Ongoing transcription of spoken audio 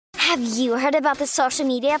Have you heard about the social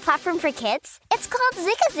media platform for kids? It's called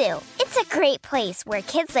Zigazoo. It's a great place where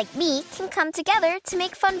kids like me can come together to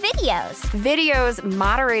make fun videos. Videos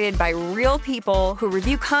moderated by real people who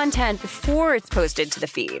review content before it's posted to the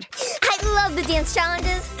feed. I love the dance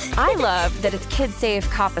challenges. I love that it's kid-safe,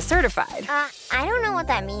 COPPA certified. I don't know what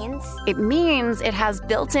that means. It means it has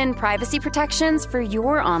built-in privacy protections for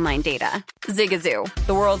your online data. Zigazoo,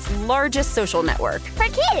 the world's largest social network. For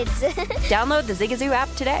kids. Download the Zigazoo app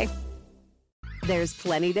today. There's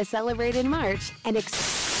plenty to celebrate in March and National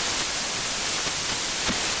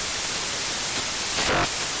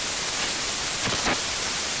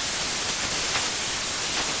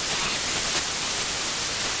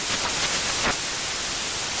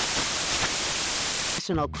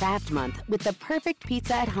Craft Month with the perfect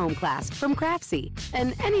pizza at home class from Craftsy.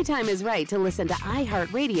 And anytime is right to listen to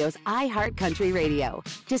iHeartRadio's iHeartCountry Radio.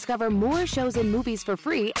 Discover more shows and movies for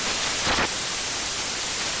free.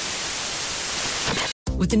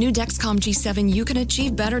 With the new Dexcom G7, you can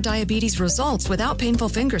achieve better diabetes results without painful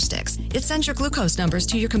finger sticks. It sends your glucose numbers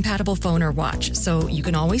to your compatible phone or watch, so you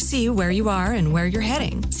can always see where you are and where you're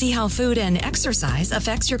heading. See how food and exercise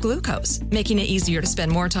affects your glucose, making it easier to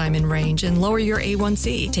spend more time in range and lower your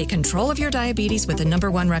A1C. Take control of your diabetes with the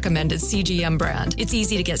 #1 recommended CGM brand. It's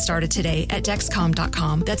easy to get started today at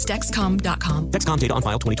Dexcom.com. That's Dexcom.com. Dexcom data on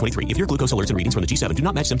file 2023. If your glucose alerts and readings from the G7 do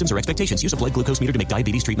not match symptoms or expectations, use a blood glucose meter to make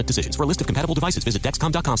diabetes treatment decisions. For a list of compatible devices, visit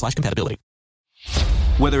Dexcom.com/compatibility.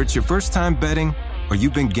 Whether it's your first time betting or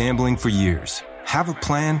you've been gambling for years, have a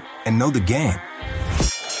plan and know the game.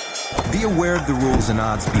 Be aware of the rules and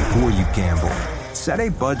odds before you gamble. Set a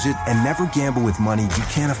budget and never gamble with money you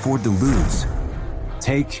can't afford to lose.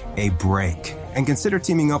 Take a break and consider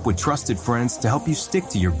teaming up with trusted friends to help you stick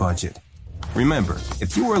to your budget. Remember,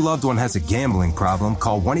 if you or a loved one has a gambling problem,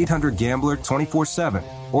 call 1-800-GAMBLER 24/7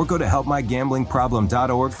 or go to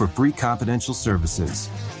helpmygamblingproblem.org for free confidential services.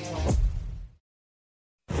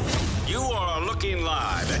 You are looking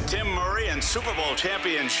live at Tim Murray and Super Bowl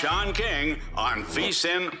champion Sean King on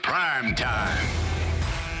VSiN Primetime.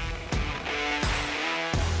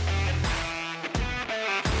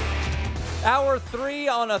 Hour 3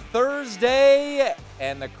 on a Thursday,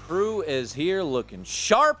 and the crew is here looking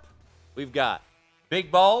sharp. We've got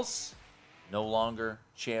Big Balls, no longer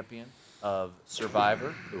champion of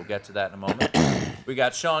Survivor. We'll get to that in a moment. We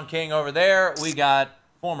got Sean King over there. We got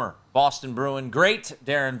former Boston Bruin great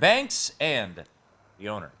Darren Banks and the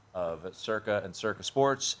owner of Circa and Circa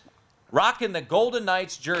Sports, rocking the Golden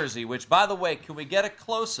Knights jersey, which, by the way, can we get a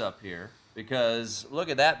close-up here? Because look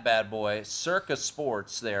at that bad boy, Circa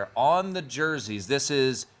Sports there on the jerseys.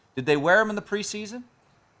 Did they wear them in the preseason?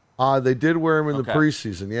 They did wear them in the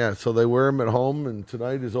preseason, yeah. So they wear them at home, and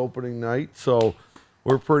tonight is opening night. So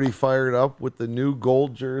we're pretty fired up with the new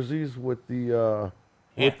gold jerseys with the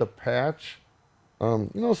patch.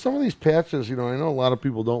 Some of these patches, I know a lot of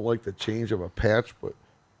people don't like the change of a patch, but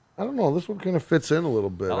I don't know. This one kind of fits in a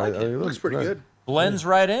little bit. I like it. It looks pretty good. Blends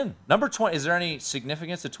right in. Number 20. Is there any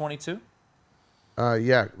significance to 22?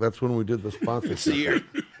 Yeah, that's when we did the sponsorship.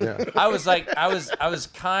 Yeah. I was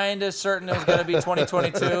kind of certain it was going to be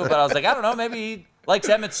 2022, but I was like, I don't know, maybe he likes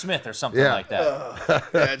Emmitt Smith or something like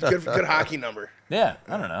that. Yeah, it's good hockey number. Yeah,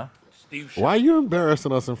 I don't know. Why are you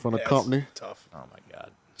embarrassing us in front of company? Tough. Oh my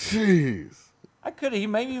God. Jeez. He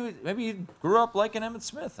maybe he grew up liking Emmitt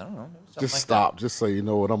Smith. I don't know. Just stop. Just say, you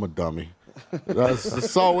know what, I'm a dummy.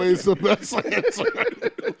 That's always the best answer.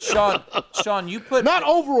 Sean, you put not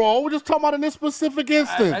overall. We're just talking about in this specific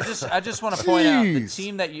instance. I just want to point out the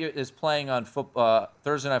team that is playing on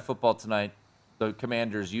Thursday Night Football tonight. The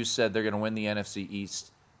Commanders. You said they're going to win the NFC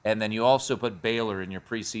East, and then you also put Baylor in your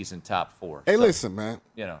preseason top 4. Hey, listen, man.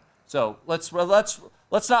 So let's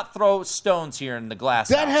not throw stones here in the glass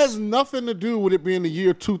That house. has nothing to do with it being the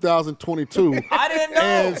year 2022. I didn't know.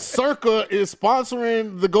 And Circa is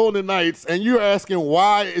sponsoring the Golden Knights, and you're asking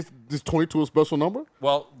why is this 22 a special number?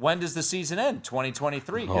 Well, when does the season end?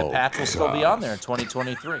 2023. The Pats will still be on there in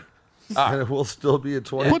 2023. And it will still be in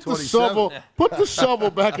 2027. Put the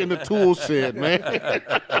shovel back in the tool shed, man.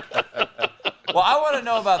 Well, I want to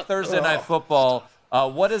know about Thursday Night Football.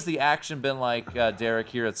 What has the action been like, Derek,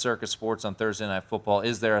 here at Circa Sports on Thursday Night Football?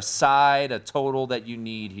 Is there a side, a total that you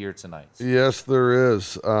need here tonight? Yes, there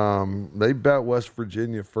is. They bet West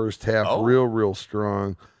Virginia first half real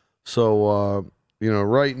strong. So,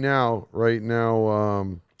 right now,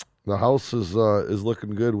 the house is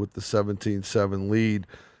looking good with the 17-7 lead.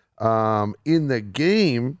 In the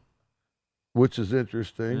game, which is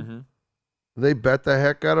interesting, they bet the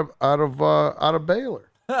heck out of Baylor.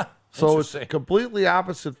 So it's completely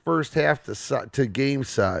opposite first half to game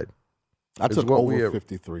side. I took over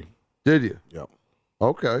 53. Did you? Yep.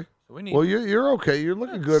 Okay. Well, you're okay. You're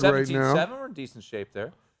looking good right now. 17-7, we're in decent shape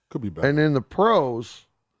there. Could be better. And in the pros,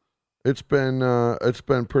 it's been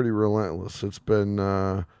pretty relentless. It's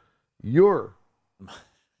been your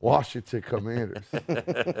Washington Commanders.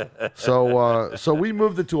 So we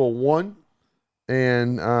moved it to a 1,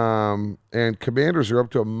 and Commanders are up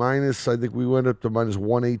to a minus. I think we went up to minus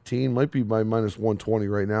 118. Might be by minus 120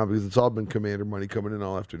 right now because it's all been Commander money coming in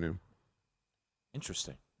all afternoon.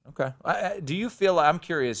 Interesting. Okay. Do you feel? I'm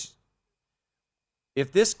curious.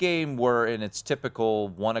 If this game were in its typical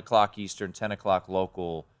 1 o'clock Eastern, 10 o'clock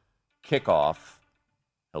local kickoff,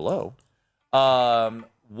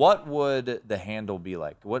 what would the handle be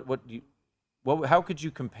like? How could you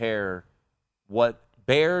compare what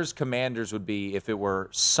Bears Commanders would be if it were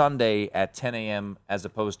Sunday at 10 a.m. as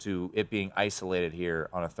opposed to it being isolated here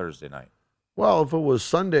on a Thursday night? Well, if it was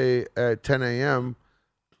Sunday at 10 a.m.,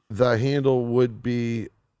 the handle would be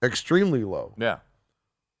extremely low. Yeah.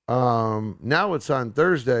 Now it's on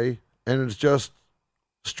Thursday, and it's just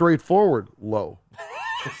straightforward low.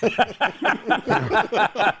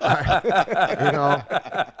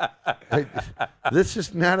 This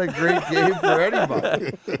is not a great game for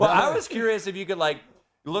anybody. Well, I was curious if you could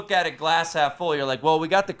look at it glass half full. You're like, well, we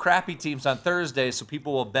got the crappy teams on Thursday, so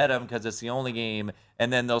people will bet them because it's the only game,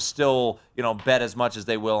 and then they'll still bet as much as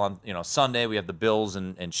they will on Sunday. We have the Bills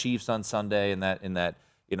and Chiefs on Sunday in that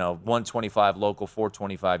 125 local,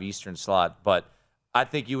 425 Eastern slot, but I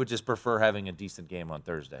think you would just prefer having a decent game on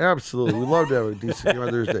Thursday. Absolutely. We'd love to have a decent game on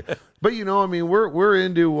Thursday. But, we're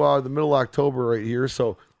into the middle of October right here,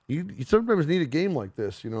 so you sometimes need a game like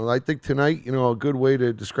this. I think tonight, a good way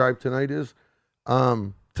to describe tonight is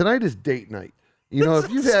tonight is date night. If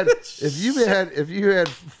you had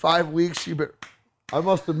 5 weeks, I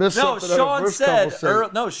must have missed something.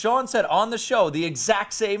 Sean said on the show the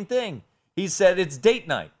exact same thing. He said it's date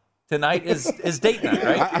night. Tonight is date night,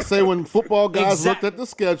 right? I say when football guys looked at the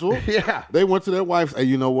schedule, they went to their wives, hey,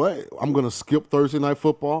 you know what? I'm going to skip Thursday night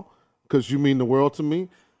football because you mean the world to me.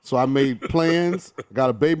 So I made plans. Got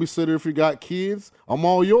a babysitter if you got kids. I'm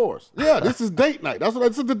all yours. Yeah, this is date night. This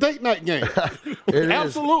is the date night game.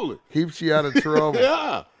 Absolutely. Keeps you out of trouble.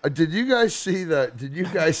 Yeah. Did you guys see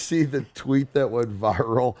the tweet that went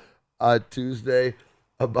viral Tuesday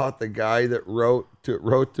about the guy that wrote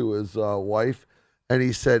to his wife? And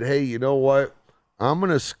he said, hey, you know what? I'm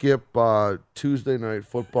going to skip Tuesday night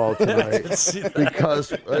football tonight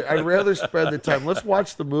because I'd rather spend the time. Let's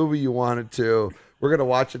watch the movie you wanted to. We're going to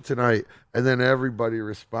watch it tonight. And then everybody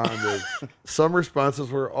responded. Some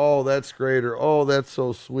responses were, oh, that's great, or oh, that's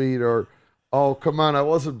so sweet, or oh, come on, I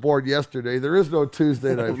wasn't bored yesterday. There is no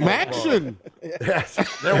Tuesday night football. Maction. Yes.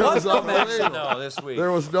 There was no Maction this week.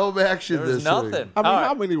 There was no Maction this week. There was nothing. I mean,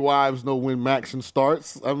 how many wives know when Maction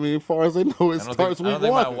starts? I mean, as far as they know, it starts week 1. I don't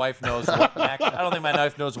think my wife knows what Maction. I don't think my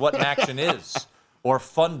wife knows what Maction is or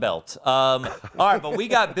Fun Belt. All right, but we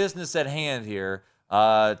got business at hand here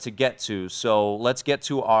to get to. So let's get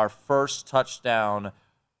to our first touchdown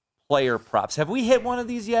player props. Have we hit one of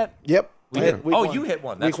these yet? Yep. You hit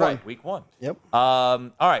one. That's right. Week 1. Yep.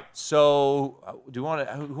 All right. So, who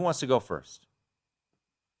wants to go first?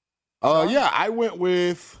 I went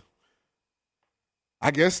with,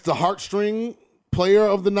 I guess, the heartstring player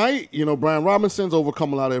of the night. Brian Robinson's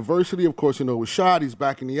overcome a lot of adversity. Of course, with Shad, he's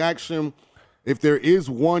back in the action. If there is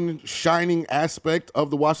one shining aspect of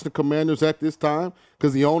the Washington Commanders at this time,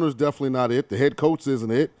 because the owner's definitely not it, the head coach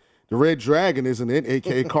isn't it, the Red Dragon isn't it,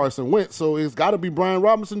 a.k.a. Carson Wentz. So it's got to be Brian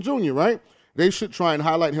Robinson Jr., right? They should try and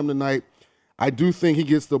highlight him tonight. I do think he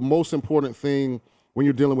gets the most important thing when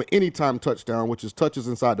you're dealing with any time touchdown, which is touches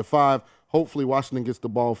inside the 5. Hopefully Washington gets the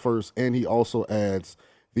ball first, and he also adds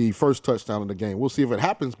the first touchdown of the game. We'll see if it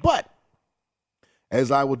happens. But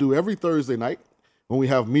as I will do every Thursday night when we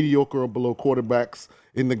have mediocre or below quarterbacks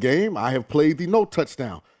in the game, I have played the no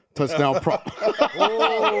touchdown prop.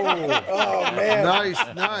 Oh, man. Nice.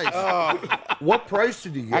 What price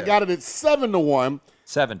did you get? I got it at 7-1.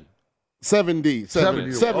 70. 70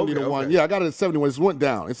 to 1. Yeah, I got it at 71. It just went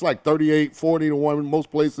down. It's like 38, 40 to 1 in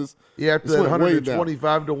most places. Yeah, after that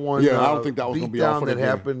 125 to 1 I don't think that was going to be off that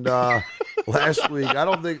happened last week. I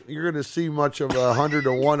don't think you're going to see much of 100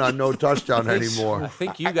 to 1 on no touchdown anymore. I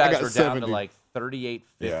think you guys were down 70. to like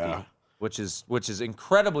 38.50, which is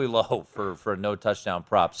incredibly low for a no touchdown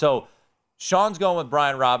prop. So Sean's going with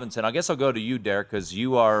Brian Robinson. I guess I'll go to you, Derek, because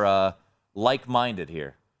you are like-minded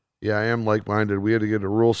here. Yeah, I am like-minded. We had to get a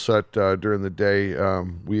rule set during the day.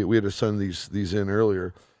 We had to send these in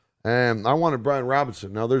earlier. And I wanted Brian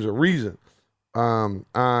Robinson. Now, there's a reason. On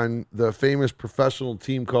the famous professional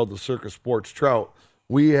team called the Circus Sports Trout,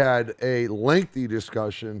 we had a lengthy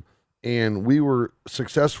discussion and we were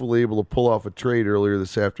successfully able to pull off a trade earlier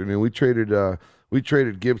this afternoon. We traded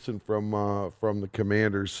Gibson from the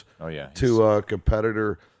Commanders to a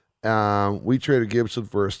competitor. We traded Gibson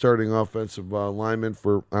for a starting offensive lineman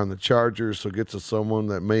on the Chargers, so gets us someone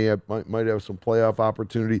that might have some playoff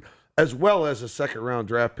opportunity, as well as a second-round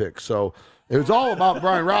draft pick. So it was all about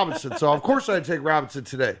Brian Robinson. So, of course, I'd take Robinson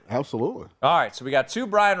today. Absolutely. All right, so we got 2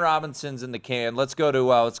 Brian Robinsons in the can. Let's go to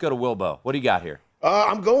Wilbo. What do you got here?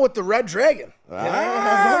 I'm going with the Red Dragon.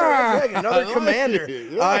 Another Commander.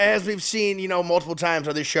 As we've seen, multiple times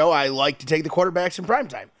on this show, I like to take the quarterbacks in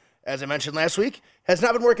primetime. As I mentioned last week, has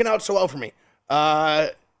not been working out so well for me.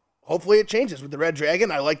 Hopefully it changes with the Red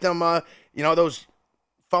Dragon. I like them, those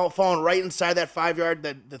falling right inside that 5-yard,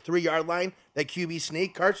 the 3-yard line, that QB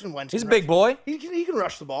sneak. Carson Wentz. He's a big boy. He can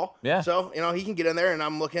rush the ball. Yeah. So, he can get in there, and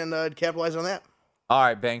I'm looking to capitalize on that. All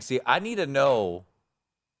right, Banksy, I need to know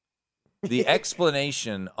the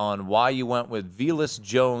explanation on why you went with Velus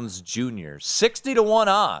Jones Jr. 60-1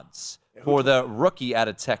 odds for the rookie out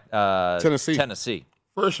of Tennessee.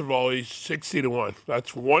 First of all, he's 60-1.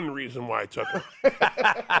 That's one reason why I took him.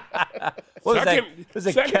 Was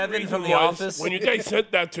it Kevin from The Office? When you guys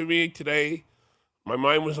sent that to me today, my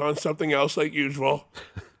mind was on something else like usual.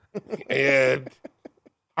 And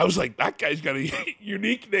I was like, that guy's got a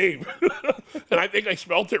unique name. And I think I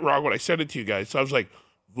spelled it wrong when I sent it to you guys. So I was like,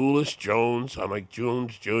 Velus Jones. I'm like,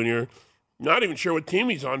 Jones Jr. Not even sure what team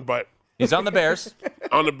he's on, but. He's on the Bears.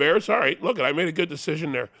 On the Bears? All right. Look, I made a good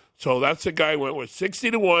decision there. So that's the guy I went with.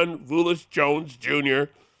 60-1, Velus Jones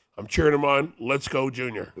Jr. I'm cheering him on. Let's go,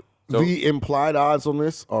 Junior. The implied odds on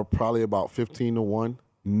this are probably about 15-1.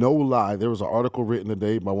 No lie. There was an article written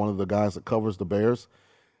today by one of the guys that covers the Bears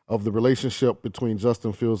of the relationship between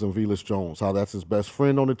Justin Fields and Velus Jones, how that's his best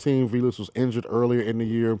friend on the team. Velus was injured earlier in the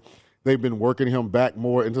year. They've been working him back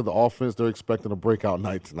more into the offense. They're expecting a breakout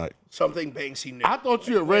night tonight. Something Banksy knew. I thought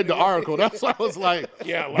you had read the article. That's why I was like,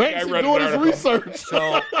 yeah, Banksy I read doing his article. research.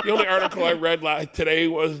 So the only article I read today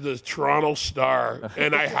was the Toronto Star,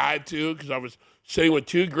 and I had to because I was sitting with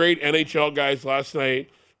 2 great NHL guys last night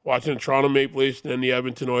watching the Toronto Maple Leafs and then the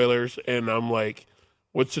Edmonton Oilers, and I'm like,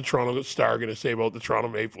 what's the Toronto Star going to say about the Toronto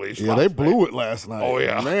Maple Leafs? Yeah, they blew it last night. Oh,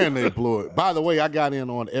 yeah. Man, they blew it. By the way, I got in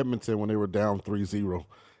on Edmonton when they were down 3-0.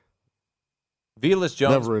 Velus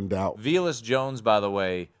Jones. Never in doubt. Velus Jones, by the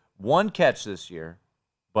way, 1 catch this year,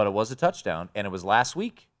 but it was a touchdown, and it was last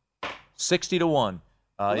week. 60-1.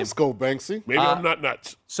 Let's go, Banksy. Maybe I'm not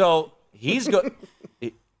nuts. So he's going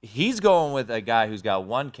with a guy who's got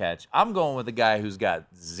 1 catch. I'm going with a guy who's got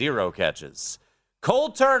 0 catches. Cole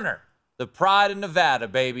Turner, the pride of Nevada,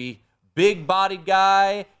 baby. Big-bodied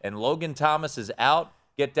guy, and Logan Thomas is out.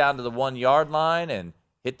 Get down to the 1-yard line and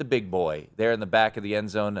hit the big boy there in the back of the end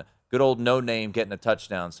zone. Good old no-name getting a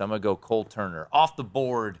touchdown. So I'm going to go Cole Turner. Off the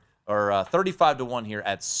board, or 35-1 here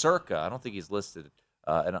at Circa. I don't think he's listed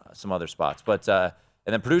in some other spots. But and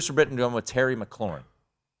then producer Britton going with Terry McLaurin.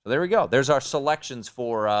 So there we go. There's our selections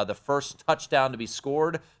for the first touchdown to be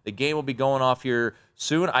scored. The game will be going off here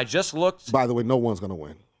soon. I just looked. By the way, no one's going to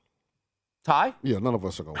win. Ty? Yeah, none of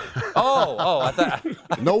us are going to win. I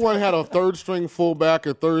thought. No one had a third-string fullback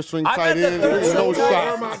or third-string tight end. No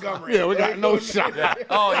shot. Yeah, we got no shot. Yeah.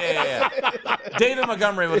 Oh, yeah. David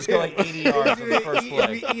Montgomery was going like 80 yards in the first play.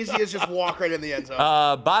 It'd be easy as just walk right in the end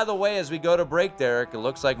zone. By the way, as we go to break, Derek, it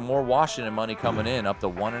looks like more Washington money coming in, up to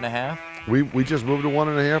 1.5. We just moved to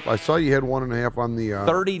 1.5. I saw you had 1.5 on the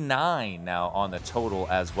 39 now on the total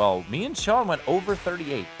as well. Me and Sean went over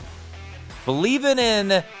 38. Believing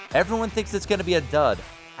in, everyone thinks it's going to be a dud.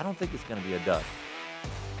 I don't think it's going to be a dud.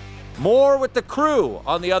 More with the crew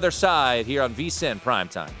on the other side here on VSiN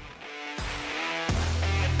Primetime.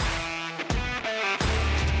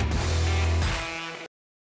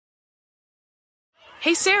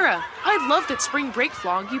 Hey, Sarah, I love that spring break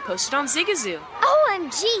vlog you posted on Zigazoo.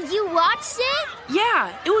 OMG, you watched it?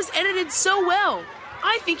 Yeah, it was edited so well.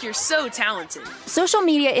 I think you're so talented. Social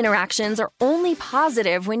media interactions are only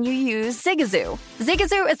positive when you use Zigazoo.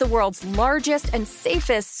 Zigazoo is the world's largest and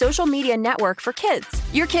safest social media network for kids.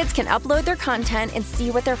 Your kids can upload their content and see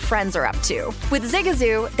what their friends are up to. With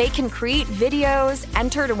Zigazoo, they can create videos,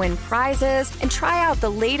 enter to win prizes, and try out the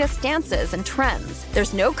latest dances and trends.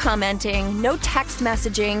 There's no commenting, no text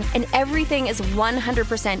messaging, and everything is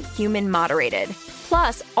 100% human moderated.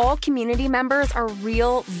 Plus, all community members are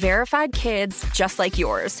real, verified kids just like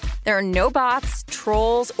yours. There are no bots,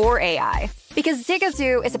 trolls, or AI. Because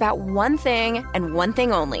Zigazoo is about one thing and one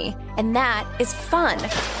thing only, and that is fun.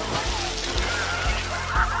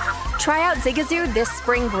 Try out Zigazoo this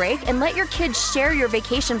spring break and let your kids share your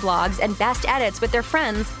vacation vlogs and best edits with their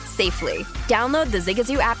friends safely. Download the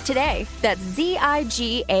Zigazoo app today. That's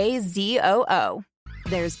Zigazoo.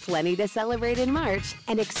 There's plenty to celebrate in March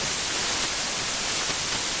and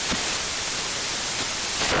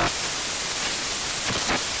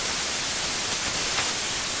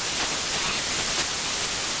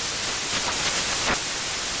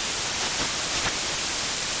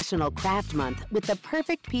National Craft Month with the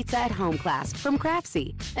perfect pizza at home class from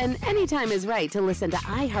Craftsy. And anytime is right to listen to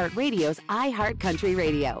iHeartRadio's iHeart Country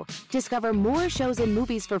Radio. Discover more shows and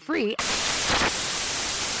movies for free.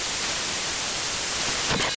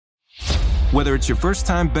 Whether it's your first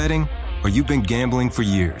time betting or you've been gambling for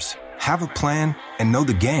years, have a plan and know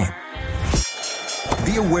the game.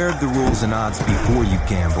 Be aware of the rules and odds before you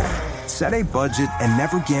gamble. Set a budget and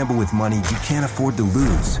never gamble with money you can't afford to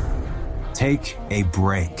lose. Take a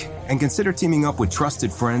break and consider teaming up with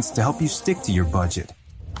trusted friends to help you stick to your budget.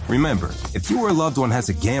 Remember, if you or a loved one has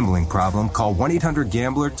a gambling problem, call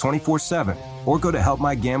 1-800-GAMBLER 24/7 or go to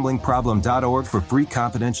helpmygamblingproblem.org for free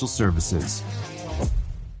confidential services.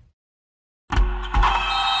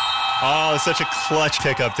 Oh, such a clutch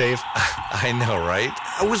pickup, Dave. I know, right?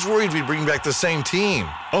 I was worried we'd bring back the same team.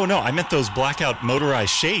 Oh, no, I meant those blackout motorized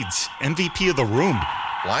shades. MVP of the room.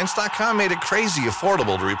 Blinds.com made it crazy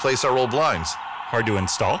affordable to replace our old blinds. Hard to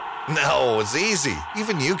install? No, it's easy.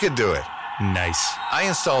 Even you could do it. Nice. I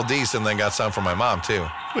installed these and then got some for my mom, too.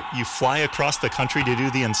 What, you fly across the country to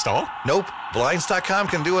do the install? Nope. Blinds.com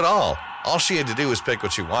can do it all. All she had to do was pick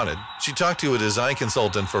what she wanted. She talked to a design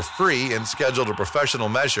consultant for free and scheduled a professional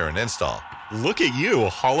measure and install. Look at you, a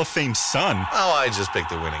Hall of Fame son. Oh, I just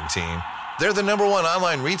picked the winning team. They're the #1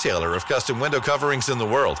 online retailer of custom window coverings in the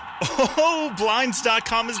world. Oh,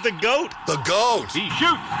 Blinds.com is the GOAT. The GOAT. He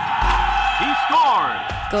shoots. He scores.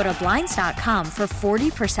 Go to Blinds.com for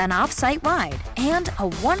 40% off site-wide and a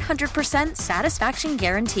 100% satisfaction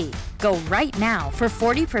guarantee. Go right now for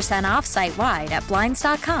 40% off site-wide at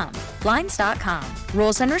Blinds.com. Blinds.com.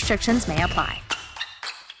 Rules and restrictions may apply.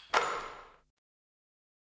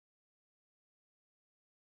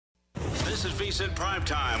 This is VSiN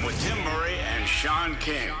Primetime with Tim Murray and Sean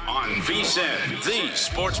King on VSiN, the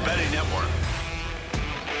Sports Betting Network.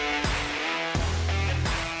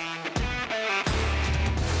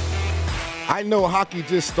 I know hockey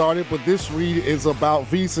just started, but this read is about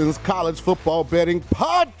VSiN's college football betting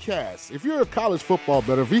podcast. If you're a college football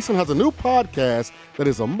bettor, VSiN has a new podcast that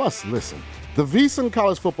is a must listen. The VSiN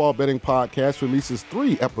College Football Betting Podcast releases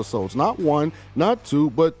 3 episodes, not 1, not 2,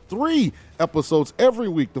 but 3 episodes every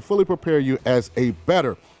week to fully prepare you as a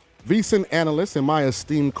bettor. VSiN analyst and my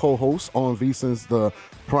esteemed co-host on VSiN's The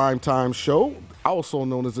Primetime Show, also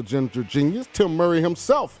known as the Ginger Genius, Tim Murray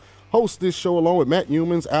himself, hosts this show along with Matt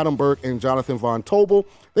Humans, Adam Burke, and Jonathan Von Tobel.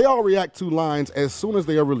 They all react to lines as soon as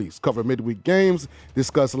they are released, cover midweek games,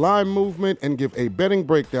 discuss line movement, and give a betting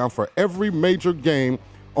breakdown for every major game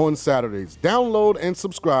on Saturdays. Download and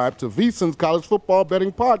subscribe to VSiN's College Football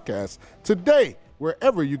Betting Podcast today,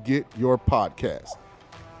 wherever you get your podcast.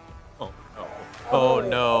 Oh, no. Oh,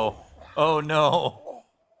 no. Oh, no.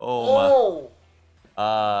 Oh,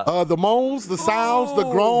 my. The moans, the sounds, the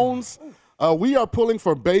groans. We are pulling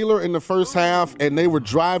for Baylor in the first half, and they were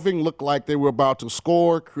driving, looked like they were about to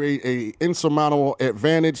score, create a insurmountable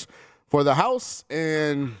advantage for the house,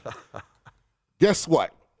 and guess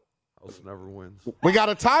what? House never wins. We got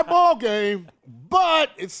a tie ball game, but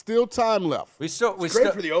it's still time left. Great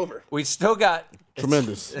for the over. We still got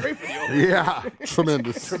tremendous. Great for the over. Yeah,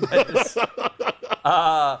 tremendous.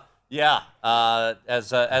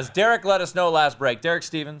 As Derek let us know last break, Derek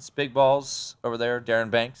Stevens, Big Balls over there, Darren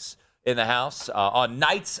Banks in the house on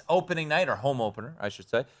night's opening night, or home opener, I should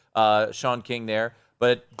say. Sean King there.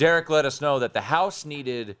 But Derek let us know that the house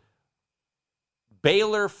needed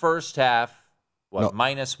Baylor first half,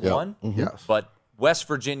 minus one? Mm-hmm. Yes. But West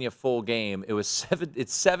Virginia full game, it's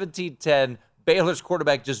 17-10. Baylor's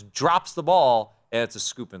quarterback just drops the ball, and it's a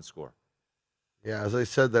scoop and score. Yeah, as I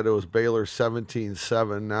said that it was Baylor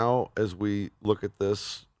 17-7. Now, as we look at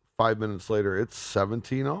this 5 minutes later, it's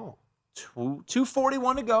 17-all.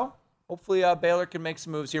 2:41 to go. Hopefully Baylor can make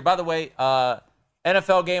some moves here. By the way,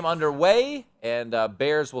 NFL game underway, and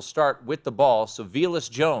Bears will start with the ball. So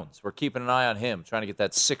Velus Jones, we're keeping an eye on him, trying to get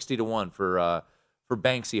that 60-1 for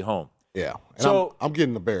Banksy home. Yeah. And So I'm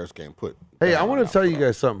getting the Bears game put. Hey, I want to tell you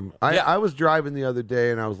guys something. I was driving the other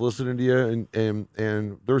day, and I was listening to you,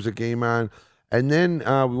 and there was a game on. And then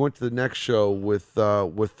we went to the next show with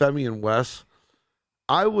Femi and Wes.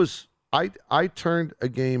 I turned a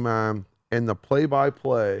game on, and the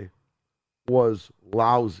play-by-play was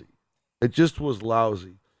lousy. It just was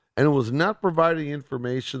lousy. And it was not providing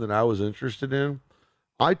information that I was interested in.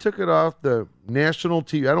 I took it off the national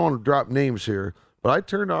TV. I don't want to drop names here, but I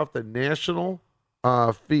turned off the national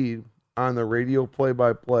feed on the radio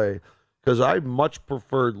play-by-play because I much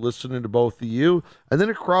preferred listening to both of you. And then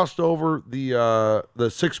it crossed over the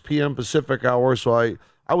 6 p.m. Pacific hour, so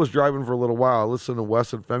I was driving for a little while. I listened to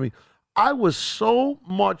Wes and Femi. I was so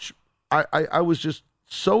much I was just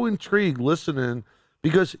so intrigued listening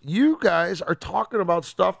because you guys are talking about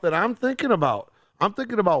stuff that I'm thinking about. I'm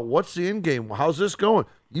thinking about what's the end game? How's this going?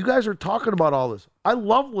 You guys are talking about all this. I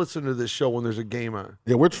love listening to this show when there's a game on.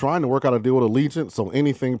 Yeah, we're trying to work out a deal with Allegiant, so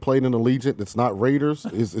anything played in Allegiant that's not Raiders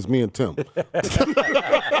is me and Tim.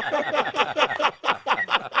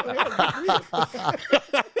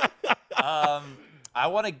 I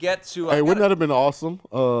want to get to. Hey, wouldn't that have been awesome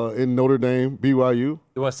in Notre Dame, BYU?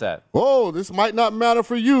 What's that? Oh, this might not matter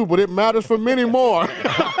for you, but it matters for many more.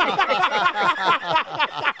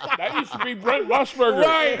 That used to be Brent Musburger.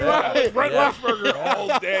 Right. Brent Musburger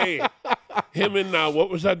all day. Him and what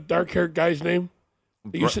was that dark-haired guy's name?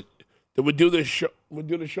 That would do the show. And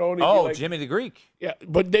he'd be like, Jimmy the Greek. Yeah,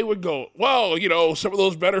 but they would go, well, some of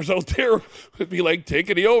those bettors out there would be like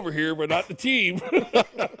taking the over here, but not the team.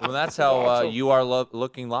 Well, that's how You Are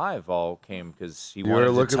Looking Live all came, because he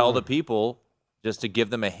wanted to tell the people, just to give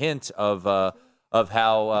them a hint of how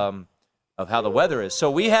the weather is.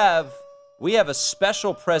 So we have a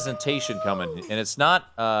special presentation coming, and it's not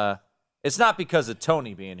because of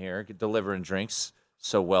Tony being here delivering drinks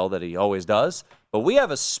so well that he always does, but we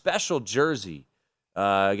have a special jersey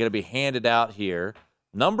going to be handed out here.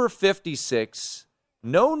 Number 56,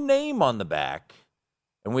 no name on the back,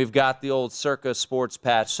 and we've got the old Circa Sports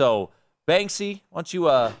patch. So, Banksy, why don't you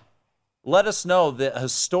let us know the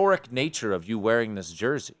historic nature of you wearing this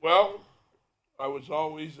jersey? Well, I was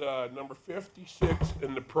always number 56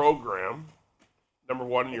 in the program, number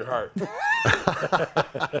 1 in your heart.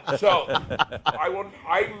 So,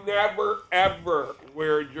 I never, ever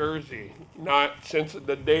wear a jersey, not since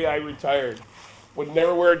the day I retired. Would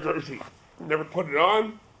never wear a jersey. Never put it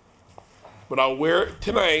on. But I'll wear it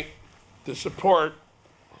tonight to support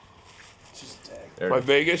my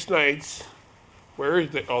Vegas Knights. Where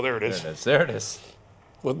is it? Oh, there it is. There it is.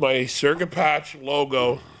 With my Circa Patch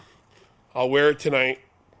logo. I'll wear it tonight.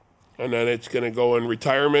 And then it's going to go in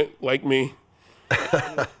retirement like me.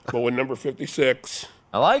 But with number 56.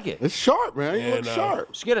 I like it. It's sharp, man. You look sharp.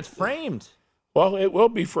 You should get it framed. Well, it will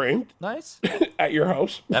be framed. Nice. At your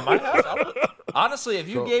house. At my house. Honestly, if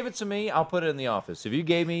you gave it to me, I'll put it in the office. If you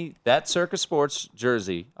gave me that Circa Sports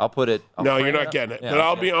jersey, I'll put it. No, you're not getting it. Yeah, but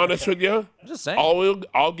I'll be honest with you. I'm just saying.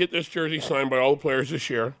 I'll get this jersey signed by all the players this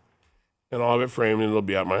year, and I'll have it framed, and it'll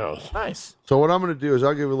be at my house. Nice. So what I'm going to do is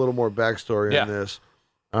I'll give you a little more backstory on this.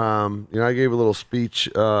 I gave a little speech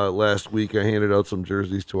last week. I handed out some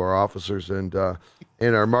jerseys to our officers and our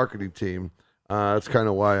marketing team. That's kind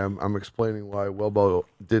of why I'm explaining why Welbo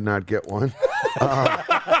did not get one.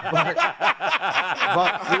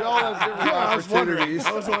 But we all have different opportunities.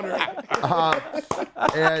 I was wondering.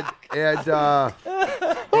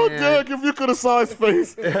 Derek, if you could have saw his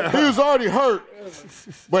face, he was already hurt.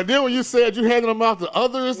 But then when you said you handed him out to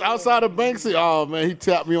others outside of Banksy, oh man, he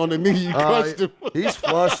tapped me on the knee. You crushed him. He's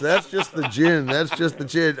flushed. That's just the gin.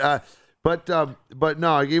 But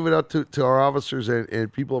no, I gave it up to our officers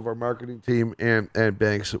and people of our marketing team and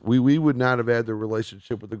Banks. We would not have had the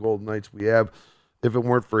relationship with the Golden Knights we have if it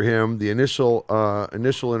weren't for him. The initial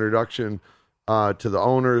introduction to the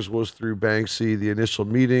owners was through Banksy. The initial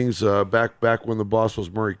meetings back when the boss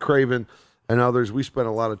was Murray Craven and others, we spent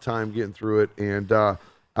a lot of time getting through it. And I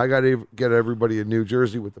got to get everybody a new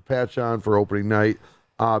jersey with the patch on for opening night.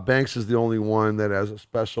 Banks is the only one that has a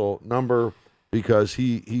special number, because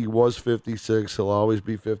he was 56. He'll always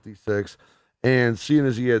be 56. And seeing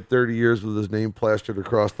as he had 30 years with his name plastered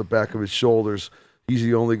across the back of his shoulders, he's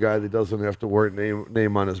the only guy that doesn't have to wear a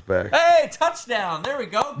name on his back. Hey, touchdown. There we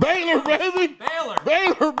go. Baylor, baby. Baylor,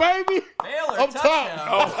 baby. Baylor, up touchdown.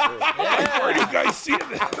 top. Oh. Where do you guys see it?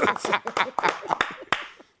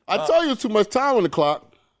 I tell you, too much time on the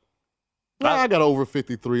clock. I got over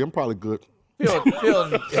 53. I'm probably good.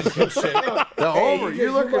 Feeling in good shape.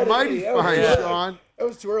 You're looking mighty fine, Sean. It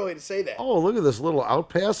was too early to say that. Oh, look at this little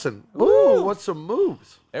outpass and what's some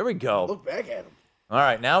moves? There we go. Look back at him. All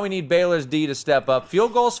right, now we need Baylor's D to step up.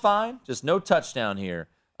 Field goal's fine, just no touchdown here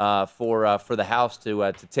for the house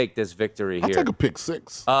to take this victory here. I'll take a pick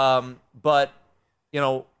six. But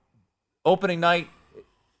opening night,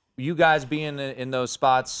 you guys being in those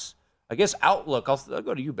spots. I guess outlook. I'll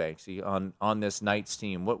go to you, Banksy, on this Knights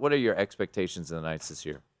team. What are your expectations of the Knights this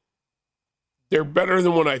year? They're better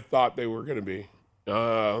than what I thought they were going to be.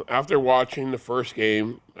 After watching the first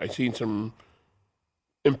game, I seen some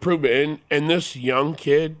improvement. And this young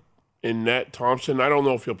kid, in net. Thompson, I don't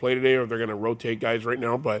know if he'll play today or if they're going to rotate guys right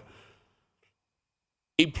now, but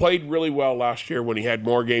he played really well last year when he had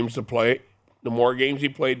more games to play. The more games he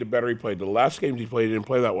played, the better he played. The less games he played, he didn't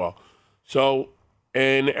play that well. So,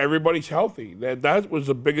 and everybody's healthy. That was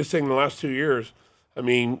the biggest thing in the last 2 years. I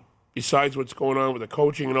mean, besides what's going on with the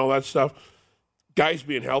coaching and all that stuff, guys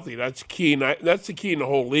being healthy, that's key. And that's the key in the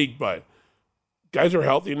whole league. But guys are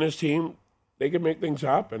healthy in this team, they can make things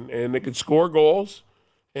happen. And they can score goals.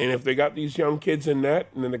 And if they got these young kids in net,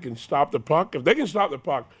 and then they can stop the puck. If they can stop the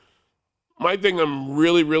puck, my thing I'm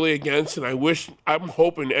really, really against, and I'm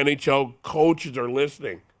hoping NHL coaches are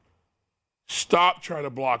listening. Stop trying to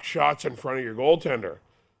block shots in front of your goaltender.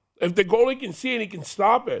 If the goalie can see it, he can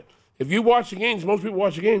stop it. If you watch the games, most people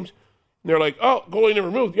watch the games, and they're like, oh, goalie never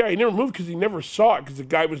moved. Yeah, he never moved because he never saw it because the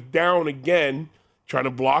guy was down again trying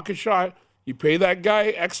to block a shot. You pay that guy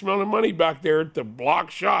X amount of money back there to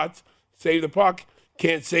block shots, save the puck.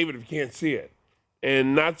 Can't save it if you can't see it.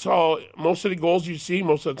 And that's all. Most of the goals you see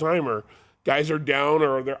most of the time are guys are down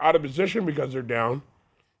or they're out of position because they're down.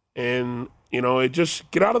 And, it just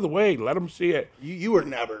get out of the way. Let them see it. You were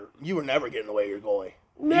never getting in the way of your goalie.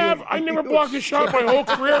 Never. I never blocked a shot my whole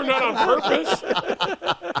career, not on purpose.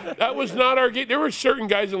 That was not our game. There were certain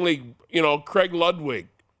guys in the league, Craig Ludwig,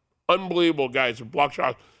 unbelievable guys who block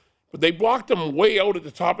shots. But they blocked them way out at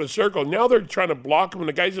the top of the circle. Now they're trying to block them, and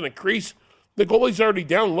the guy's in a crease. The goalie's already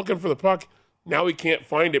down looking for the puck. Now he can't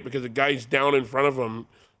find it because the guy's down in front of him.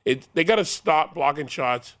 They got to stop blocking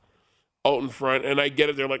shots out in front. And I get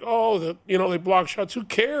it. They're like, they block shots. Who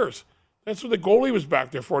cares? That's what the goalie was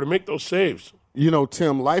back there for, to make those saves.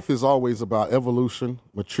 Tim, life is always about evolution,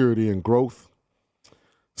 maturity, and growth.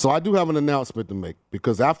 So I do have an announcement to make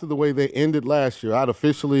because after the way they ended last year, I'd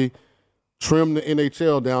officially trimmed the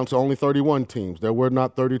NHL down to only 31 teams. There were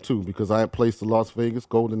not 32 because I had placed the Las Vegas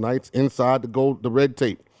Golden Knights inside the red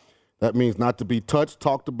tape. That means not to be touched,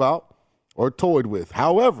 talked about, or toyed with.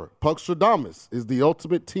 However, Puckstradamus is the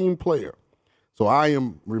ultimate team player. So I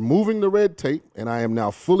am removing the red tape, and I am now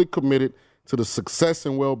fully committed to the success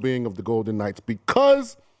and well-being of the Golden Knights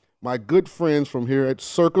because my good friends from here at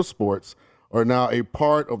Circa Sports are now a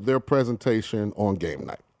part of their presentation on game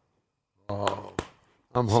night. Oh.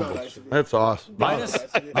 I'm humbled. That's awesome. Minus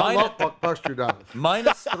Puckstradamus.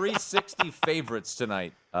 Minus 360 favorites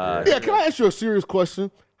tonight. Can I ask you a serious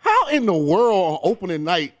question? How in the world on opening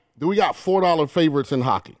night do we got $4 favorites in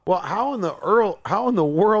hockey? Well, how in the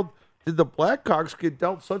world did the Blackhawks get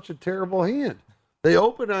dealt such a terrible hand? They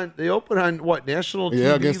opened on what, national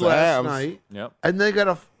TV against last the Avs. night, Yep. and they got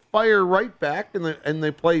a fire right back, and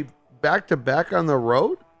they played back to back on the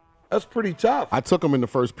road. That's pretty tough. I took them in the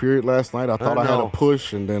first period last night. I thought I had a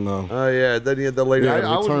push, and then then you had the lady.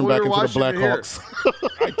 Yeah, we turned back into the Blackhawks.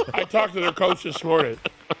 I talked to their coach this morning.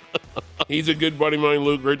 He's a good buddy of mine,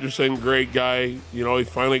 Luke Richardson, great guy. He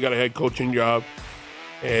finally got a head coaching job,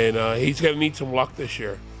 and he's going to need some luck this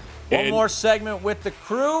year. One more segment with the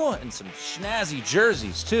crew and some snazzy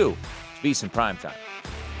jerseys, too. It's VSiN Primetime.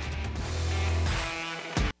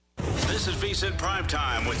 This is VSiN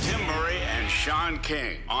Primetime with Tim Murray and Sean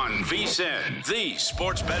King on VSiN, the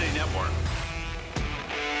sports betting network.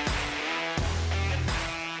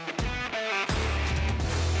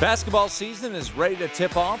 Basketball season is ready to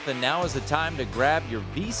tip off, and now is the time to grab your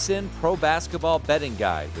VSiN Pro Basketball Betting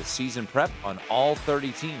Guide with season prep on all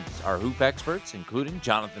 30 teams. Our hoop experts, including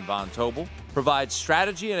Jonathan Von Tobel, provide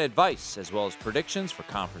strategy and advice, as well as predictions for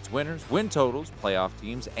conference winners, win totals, playoff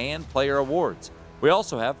teams, and player awards. We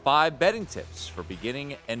also have 5 betting tips for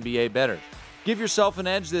beginning NBA bettors. Give yourself an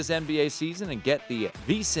edge this NBA season and get the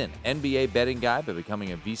VSiN NBA Betting Guide by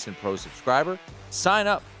becoming a VSiN Pro subscriber. Sign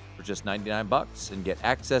up for just $99 and get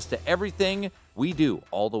access to everything we do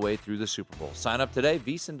all the way through the Super Bowl. Sign up today,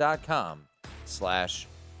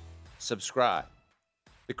 VSiN.com/subscribe.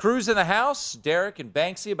 The crew's in the house. Derek and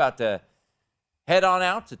Banksy about to head on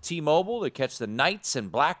out to T-Mobile to catch the Knights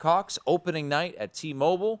and Blackhawks opening night at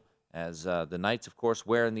T-Mobile. As the Knights, of course,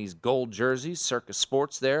 wearing these gold jerseys, Circa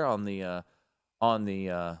Sports there on the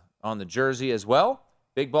jersey as well.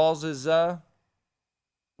 Big Balls is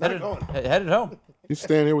headed home. He's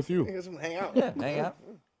staying here with you. He doesn't hang out. Yeah, hang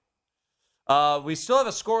out. We still have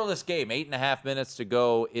a scoreless game. 8.5 minutes to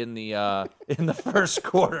go in the first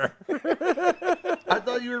quarter. I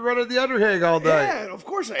thought you were running the underhang all night. Yeah, of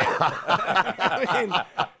course I am.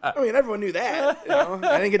 I mean, everyone knew that.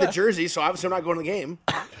 I didn't get the jersey, so obviously I'm not going to the game.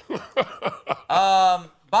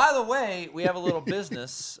 By the way, we have a little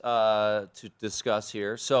business to discuss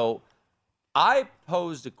here. So I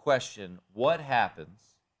posed a question: what happens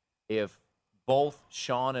if both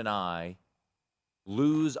Sean and I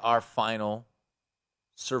lose our final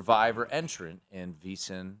Survivor entrant in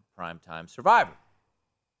VSiN Primetime Survivor.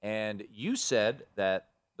 And you said that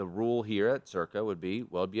the rule here at Circa would be,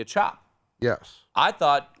 well, it'd be a chop. Yes. I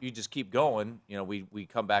thought you just keep going. You know, we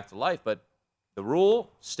come back to life. But the rule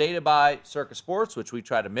stated by Circa Sports, which we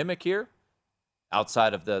try to mimic here,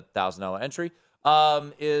 outside of the $1,000 entry,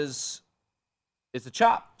 is a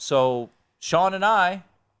chop. So Sean and I,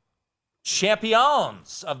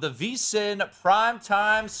 champions of the VSiN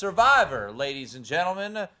Primetime Survivor, ladies and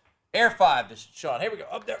gentlemen. Air 5 to Sean. Here we go.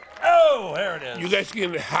 Up there. Oh, there it is. You guys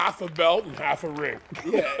getting half a belt and half a ring.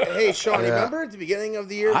 Yeah. Hey, Sean, remember at the beginning of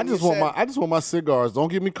the year? I just want my cigars. Don't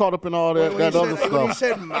get me caught up in all that other stuff. When you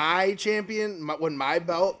said my champion, when my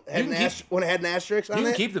belt had when it had an asterisk on it, you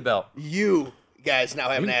can keep the belt. You guys now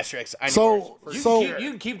have an asterisk. So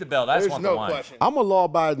you can keep the belt. I just want the wine. Question. I'm a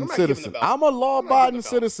law-abiding citizen. I'm a law-abiding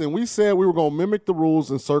citizen. We said we were going to mimic the rules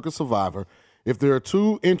in Circa Survivor. If there are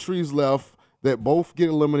 2 entries left that both get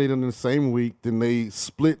eliminated in the same week, then they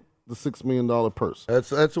split the $6 million purse. That's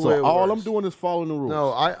the way it works. All I'm doing is following the rules.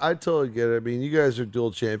 No, I totally get it. I mean, you guys are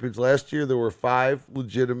dual champions. Last year there were 5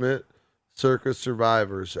 legitimate Circa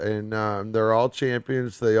survivors, and they're all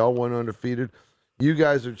champions. They all went undefeated. You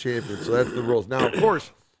guys are champions, so that's the rules. Now, of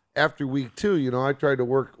course, after week 2, you know, I tried to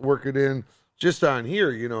work it in just on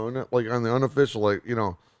here, you know, not like on the unofficial, like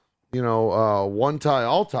one tie,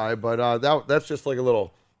 all tie, but that's just like a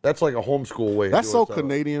little. That's like a homeschool way. That's so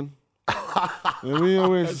Canadian.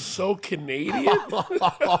 That's so Canadian.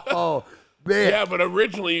 Oh, man. Yeah, but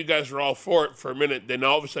originally you guys were all for it for a minute. Then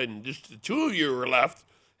all of a sudden, just the 2 of you were left,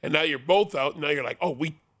 and now you're both out. And now you're like, I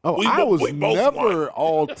was never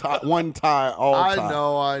all tie, one tie, all tie.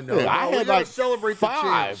 I know. Yeah, I had like celebrate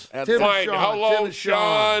 5. The champs. Fine. Hello,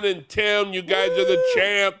 Sean and Tim. You guys are the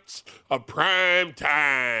champs of prime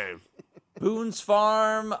time. Boone's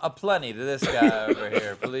Farm aplenty to this guy over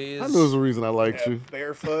here, please. I know there's a reason I liked you.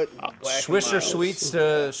 Barefoot. Swisher Sweets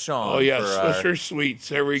to Sean. Oh, yeah, Swisher Sweets.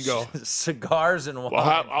 There we go. Cigars and wine.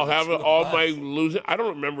 I'll have all my losing. I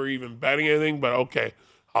don't remember even betting anything, but okay.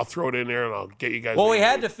 I'll throw it in there and I'll get you guys. Well, we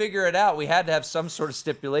had to figure it out. We had to have some sort of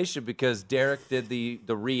stipulation because Derek did the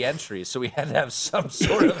re-entry, so we had to have some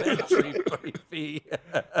sort of entry fee.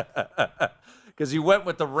 Because you went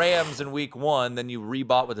with the Rams in week 1, then you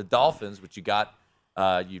rebought with the Dolphins, which you got,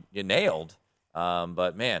 you nailed.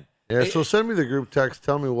 But man, yeah. So send me the group text.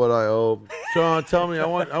 Tell me what I owe, Sean. Tell me I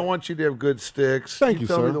want you to have good sticks. Thank you,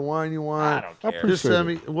 tell sir. me the wine you want. I don't care. Just send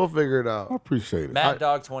me. We'll figure it out. I appreciate it. Mad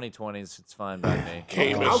Dog 2020s. It's fine by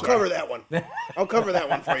me. I'll cover that one. I'll cover that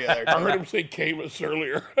one for you there. I heard him say Camus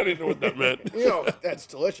earlier. I didn't know what that meant. You know, that's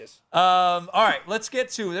delicious. All right, let's get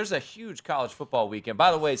to. There's a huge college football weekend.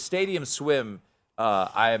 By the way, Stadium Swim.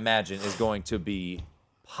 I imagine is going to be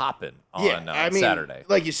popping on Saturday.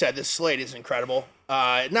 Like you said, this slate is incredible.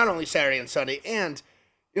 Not only Saturday and Sunday, and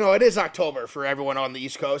it is October for everyone on the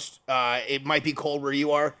East Coast. It might be cold where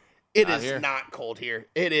you are. It is not cold here.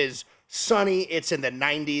 It is sunny. It's in the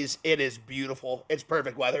 90s. It is beautiful. It's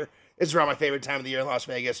perfect weather. It's around my favorite time of the year in Las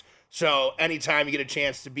Vegas. So anytime you get a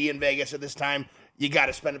chance to be in Vegas at this time, you got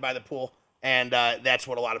to spend it by the pool, and that's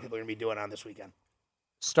what a lot of people are going to be doing on this weekend.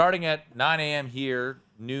 Starting at 9 a.m. here,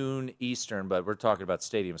 noon Eastern, but we're talking about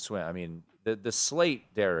Stadium Swim. I mean, the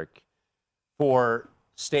slate, Derek, for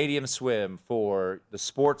Stadium Swim, for the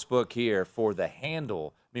sports book here, for the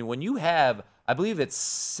handle. I mean, when you have, I believe it's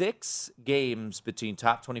 6 games between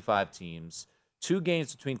top 25 teams, 2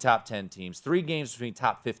 games between top 10 teams, 3 games between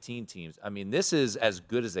top 15 teams. I mean, this is as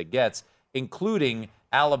good as it gets, including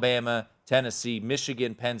Alabama, Tennessee,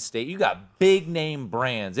 Michigan, Penn State. You got big name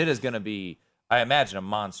brands. It is going to be, I imagine, a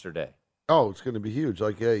monster day. Oh, it's going to be huge.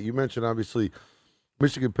 Like you mentioned, obviously,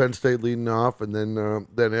 Michigan, Penn State leading off, and then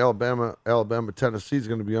Alabama, Tennessee is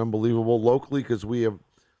going to be unbelievable locally because we have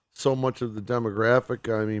so much of the demographic.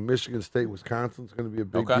 I mean, Michigan State, Wisconsin is going to be a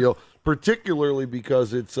big deal, particularly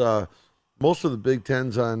because it's most of the Big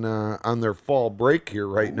Ten's on their fall break here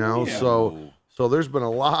right now. Yeah. So there's been a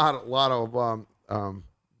lot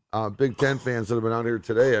of Big Ten fans that have been out here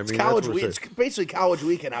today. I mean, it's basically college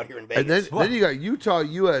weekend out here in Vegas. And then you got Utah,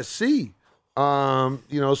 USC. So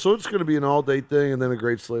it's going to be an all-day thing, and then a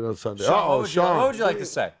great slate on Sunday. Sean, what would you like to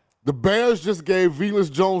say? The Bears just gave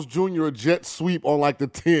Velus Jones Jr. a jet sweep on like the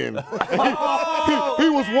 10. he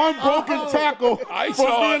was one broken tackle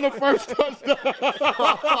from being the first touchdown.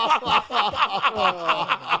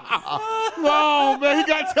 No, man, he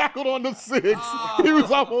got tackled on the 6. He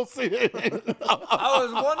was almost in. I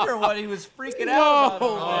was wondering what he was freaking out about.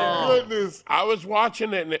 Oh, my goodness. I was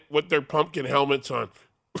watching it with their pumpkin helmets on.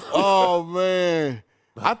 Oh, man.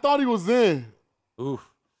 I thought he was in. Oof.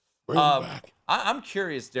 Bring him back. I'm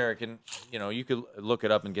curious, Derek, and you could look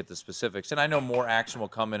it up and get the specifics. And I know more action will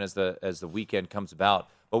come in as the weekend comes about.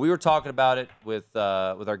 But we were talking about it with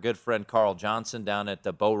our good friend Carl Johnson down at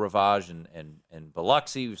the Beau Rivage and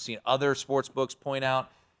Biloxi. We've seen other sports books point out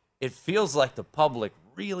it feels like the public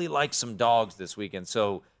really likes some dogs this weekend.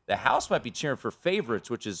 So the house might be cheering for favorites,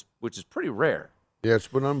 which is pretty rare. Yeah, it's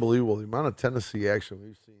been unbelievable the amount of Tennessee action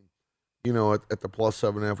we've seen. At the plus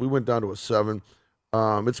 7.5, we went down to a 7.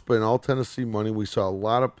 It's been all Tennessee money. We saw a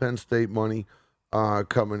lot of Penn State money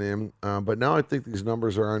coming in, but now I think these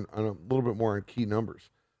numbers are on a little bit more on key numbers.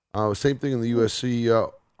 Same thing in the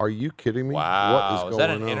USC. Are you kidding me? Wow, what is that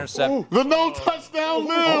going an on? intercept? The no touchdown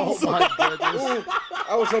lives. Oh my goodness!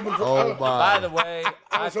 I was hoping for. Oh my! By the way,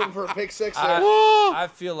 I was hoping for a pick six there. I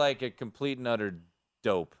feel like a complete and utter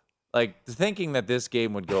dope. Like thinking that this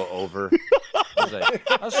game would go over.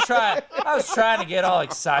 I was trying to get all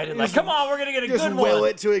excited. Like, come on, we're gonna get a Just good will one.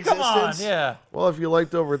 it to existence. Come on, yeah. Well, if you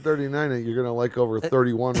liked over 39, you're gonna like over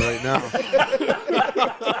 31 right now.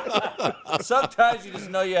 Sometimes you just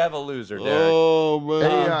know you have a loser, Derek. Oh, man.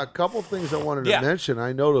 Hey, a couple things I wanted to mention.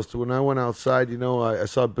 I noticed when I went outside, I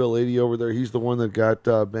saw Bill 80 over there. He's the one that got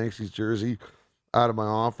Banksy's jersey out of my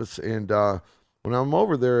office. And when I'm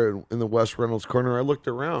over there in the West Reynolds corner, I looked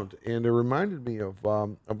around, and it reminded me of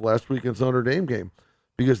last weekend's Notre Dame game,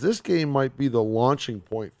 because this game might be the launching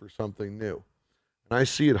point for something new. And I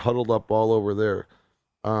see it huddled up all over there.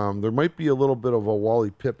 There might be a little bit of a Wally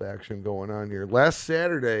Pipp action going on here. Last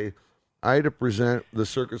Saturday, I had to present the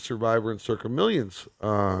Circuit Survivor and Circuit Millions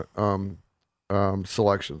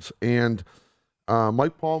selections. And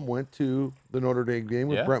Mike Palm went to the Notre Dame game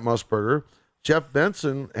with Brent Musburger. Jeff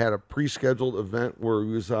Benson had a pre-scheduled event where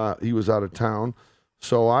he was out of town.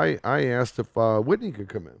 So I asked if Whitney could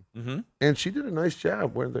come in. Mm-hmm. And she did a nice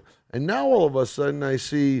job. And now all of a sudden I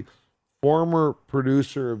see former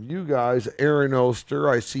producer of you guys, Aaron Oster.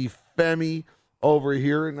 I see Femi over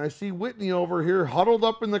here, and I see Whitney over here huddled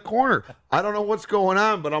up in the corner. I don't know what's going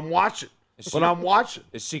on, but I'm watching.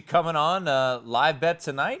 Is she coming on live bet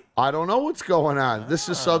tonight? I don't know what's going on. This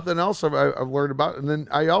is something else I've learned about. And then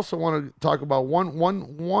I also want to talk about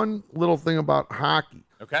one little thing about hockey.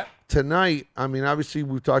 Okay. Tonight, I mean, obviously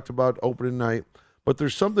we've talked about opening night, but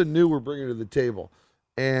there's something new we're bringing to the table.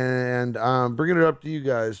 And bringing it up to you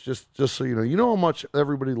guys, just so you know how much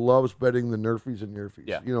everybody loves betting the Nerfies and Nerfies.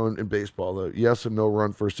 Yeah. In baseball, the yes and no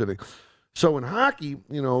run first inning. So in hockey,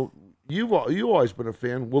 you've always been a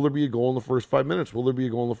fan. Will there be a goal in the first 5 minutes? Will there be a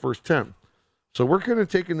goal in the first 10? So we're kind of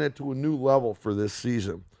taking that to a new level for this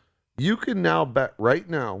season. You can now bet right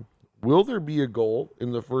now, will there be a goal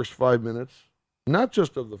in the first 5 minutes? Not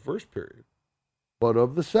just of the first period, but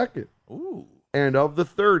of the second. Ooh. And of the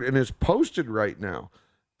third. And it's posted right now.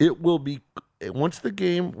 It will be, once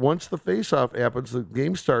the face-off happens, the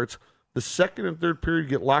game starts, the second and third period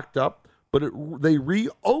get locked up, but they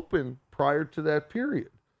reopen prior to that period,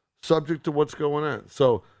 subject to what's going on.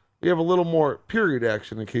 So we have a little more period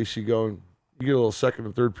action in case you get a little second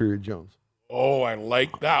and third period, Jones. Oh, I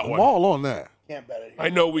like that one. I'm all on that. Can't bet it. I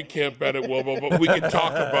know we can't bet it, Wilbo, but we can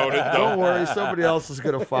talk about it. Don't worry, somebody else is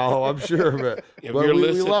going to follow, I'm sure of it. If But you're we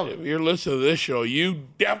listening, love it. if you're listening to this show, you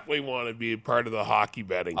definitely want to be a part of the hockey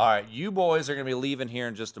betting. All right, you boys are going to be leaving here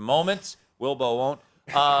in just a moment. Wilbo won't.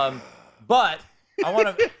 But I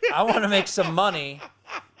want to make some money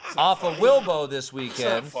off of Wilbo this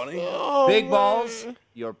weekend. That's not funny. Big Balls,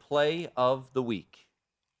 your play of the week.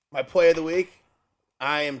 My play of the week,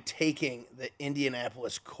 I am taking the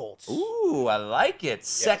Indianapolis Colts. Ooh, I like it.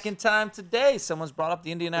 Second time today, someone's brought up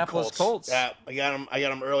the Indianapolis Colts. Yeah, I got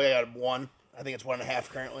them early. I got 1. I think it's 1.5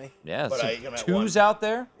 currently. Yeah, but so I got 'em at twos 1. out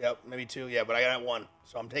there. Yep, maybe 2. Yeah, but I got it at 1.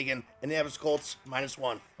 So I'm taking Indianapolis Colts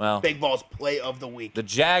 -1. Well, Big Balls play of the week. The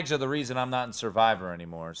Jags are the reason I'm not in Survivor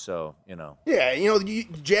anymore. So Yeah, the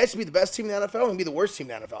Jags should be the best team in the NFL and be the worst team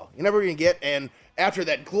in the NFL. You're never going to get. And after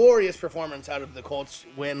that glorious performance out of the Colts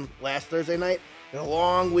win last Thursday night, in a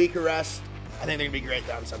long week of rest, I think they're going to be great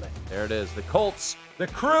on Sunday. There it is. The Colts, the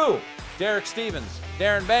crew. Derek Stevens,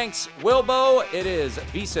 Darren Banks, Wilbo. It is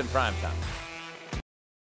VSiN Primetime.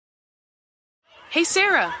 Hey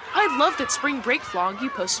Sarah, I love that spring break vlog you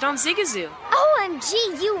posted on Zigazoo.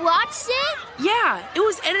 OMG, you watched it? Yeah, it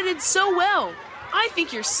was edited so well. I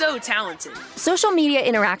think you're so talented. Social media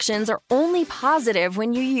interactions are only positive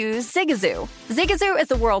when you use Zigazoo. Zigazoo is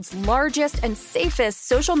the world's largest and safest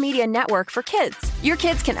social media network for kids. Your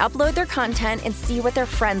kids can upload their content and see what their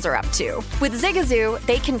friends are up to. With Zigazoo,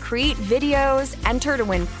 they can create videos, enter to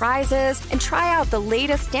win prizes, and try out the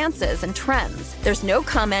latest dances and trends. There's no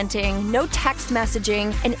commenting, no text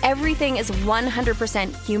messaging, and everything is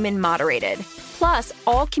 100% human moderated. Plus,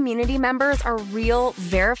 all community members are real,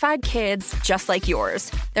 verified kids just like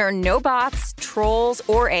yours. There are no bots, trolls,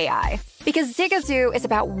 or AI. Because Zigazoo is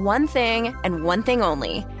about one thing and one thing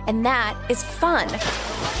only, and that is fun.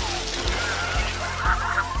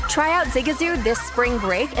 Try out Zigazoo this spring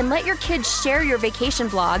break and let your kids share your vacation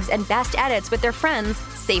vlogs and best edits with their friends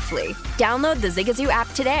safely. Download the Zigazoo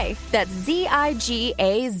app today. That's Zigazoo.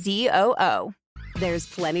 There's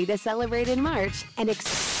plenty to celebrate in March and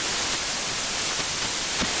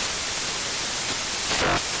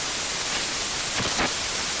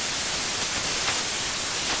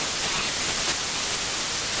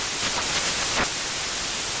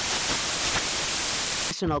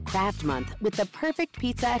National Craft Month with the perfect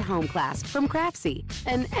pizza at home class from Craftsy.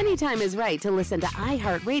 And anytime is right to listen to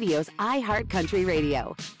iHeartRadio's iHeart Country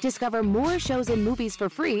Radio. Discover more shows and movies for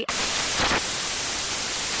free.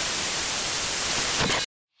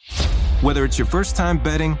 Whether it's your first time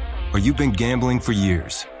betting or you've been gambling for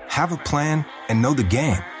years, have a plan and know the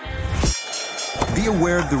game. Be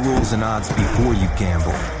aware of the rules and odds before you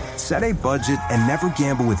gamble. Set a budget and never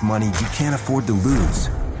gamble with money you can't afford to lose.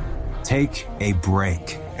 Take a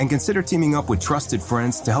break and consider teaming up with trusted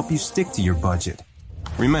friends to help you stick to your budget.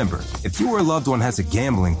 Remember, if you or a loved one has a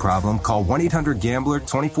gambling problem, call 1-800-GAMBLER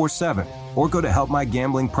 24/7 or go to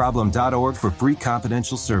helpmygamblingproblem.org for free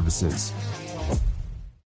confidential services.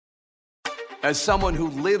 As someone who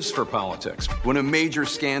lives for politics, when a major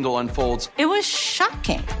scandal unfolds, it was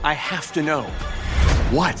shocking. I have to know,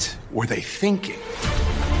 what were they thinking?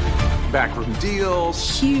 Backroom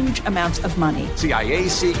deals, huge amounts of money, CIA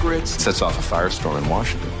secrets, sets off a firestorm in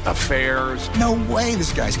Washington, affairs. No way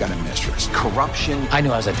this guy's got a mistress. Corruption. I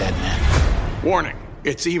knew I was a dead man. Warning,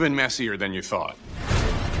 it's even messier than you thought.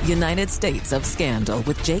 United States of Scandal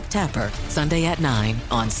with Jake Tapper, Sunday at 9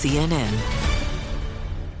 on CNN.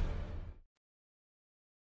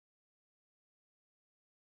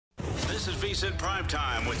 This is VSiN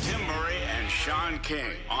Primetime with Tim Murray and Sean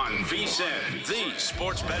King on VSiN, the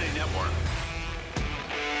sports betting network.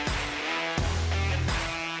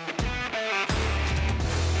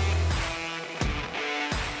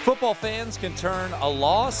 Football fans can turn a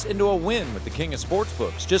loss into a win with the king of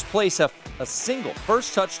sportsbooks. Just place a single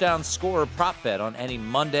first touchdown scorer prop bet on any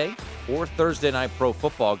Monday or Thursday night pro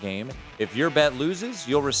football game. If your bet loses,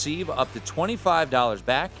 you'll receive up to $25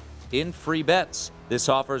 back in free bets. This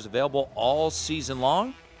offer is available all season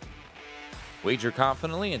long. Wager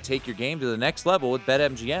confidently and take your game to the next level with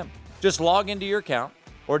BetMGM. Just log into your account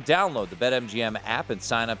or download the BetMGM app and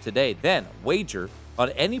sign up today. Then wager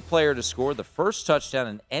on any player to score the first touchdown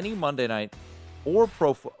in any Monday night or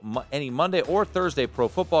any Monday or Thursday pro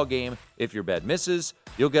football game. If your bet misses,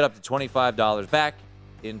 you'll get up to $25 back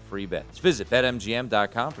in free bets. Visit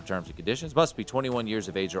BetMGM.com for terms and conditions. Must be 21 years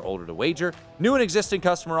of age or older to wager. New and existing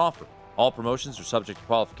customer offer. All promotions are subject to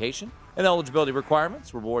qualification and eligibility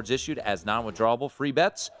requirements. Rewards issued as non-withdrawable free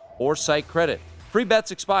bets or site credit. Free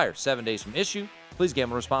bets expire 7 days from issue. Please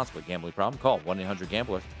gamble responsibly. Gambling problem? Call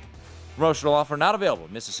 1-800-GAMBLER. Promotional offer not available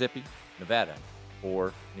in Mississippi, Nevada,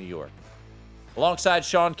 or New York. Alongside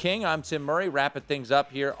Sean King, I'm Tim Murray, wrapping things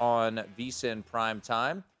up here on VSiN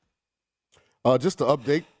Primetime. Just to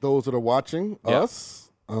update those that are watching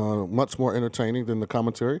us, much more entertaining than the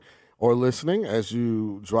commentary, or listening as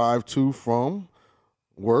you drive to from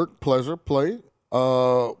work, pleasure, play.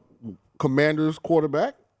 Commanders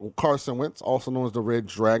quarterback, Carson Wentz, also known as the Red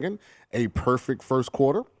Dragon, a perfect first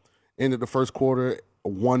quarter. Ended the first quarter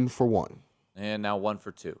 1 for 1. And now 1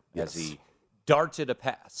 for 2 as he darted a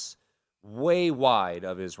pass way wide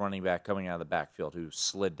of his running back coming out of the backfield who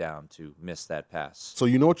slid down to miss that pass. So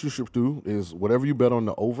you know what you should do is whatever you bet on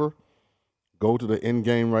the over, go to the end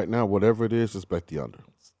game right now. Whatever it is, just bet the under.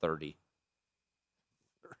 It's 30.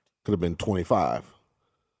 Could have been 25.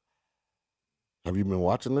 Have you been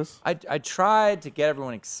watching this? I tried to get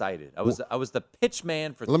everyone excited. I was the pitch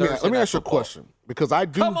man for Thursday Let me ask you a question because I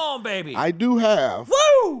do. Come on, baby. I do have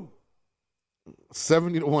Woo!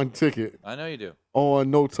 70-1 ticket. I know you do.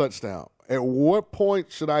 On no touchdown. At what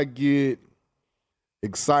point should I get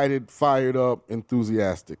excited, fired up,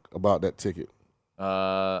 enthusiastic about that ticket?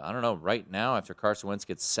 I don't know. Right now, after Carson Wentz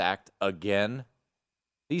gets sacked again,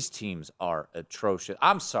 these teams are atrocious.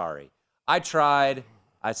 I'm sorry. I tried.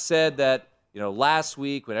 I said that, last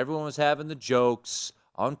week when everyone was having the jokes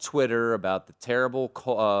on Twitter about the terrible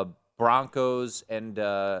Broncos and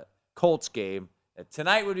Colts game, that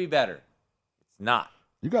tonight would be better. It's not.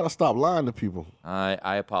 You got to stop lying to people.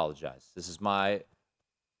 I apologize. This is my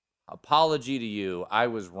apology to you. I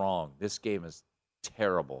was wrong. This game is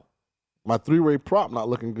terrible. My three-way prop not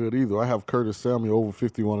looking good either. I have Curtis Samuel over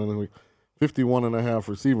 51 and a half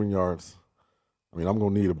receiving yards. I mean, I'm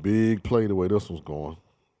going to need a big play the way this one's going.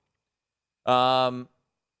 By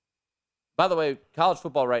the way, college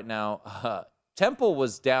football right now, Temple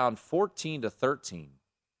was down 14-13,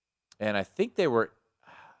 and I think they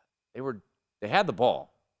had the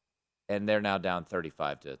ball, and they're now down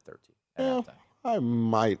 35-13 at halftime. I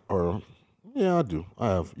do. I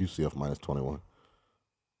have UCF minus 21.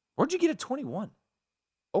 Where'd you get a 21?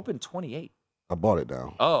 Open 28. I bought it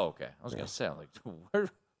down. Oh, okay. I was gonna say, like,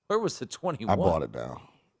 where was the 21? I bought it down.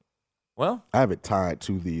 Well, I have it tied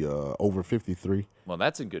to the over 53. Well,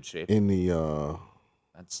 that's in good shape. In the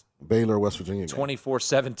that's Baylor, West Virginia game.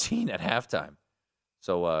 24-17 at halftime.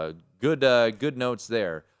 So good notes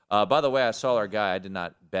there. By the way, I saw our guy. I did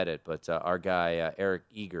not bet it, but our guy Eric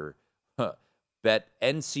Eager bet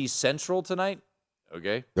NC Central tonight.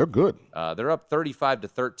 Okay, they're good. They're up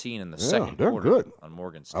 35-13 in the second they're quarter good. on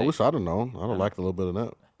Morgan State. I wish I'd have known. I'd have liked a little bit of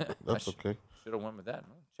that. That's okay. Should have went with that.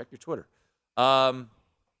 Check your Twitter.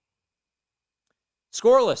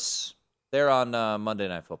 Scoreless there on Monday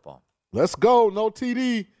Night Football. Let's go. No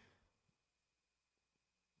TD.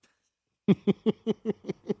 It's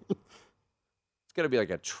going to be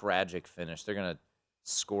like a tragic finish. They're going to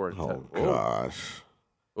score. Oh, gosh.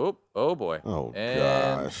 Oh boy. Oh, and,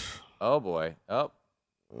 gosh. Oh, boy. Oh.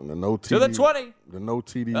 And the no TD. To the 20. The no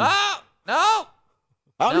TD. Oh, no.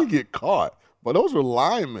 How did he get caught? But those were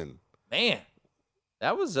linemen. Man.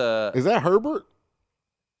 That was Is that Herbert?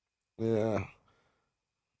 Yeah.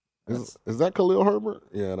 Is that Khalil Herbert?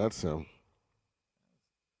 Yeah, that's him.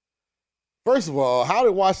 First of all, how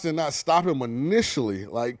did Washington not stop him initially?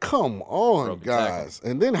 Like, come on, guys.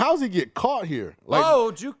 And then how's he get caught here? Like,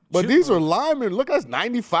 but these are linemen. Look, that's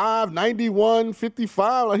 95, 91,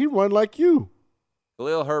 55. Like, he run like you.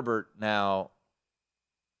 Khalil Herbert now.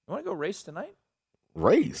 You want to go race tonight?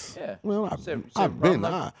 Race? Yeah. Well, I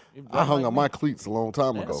hung up my cleats a long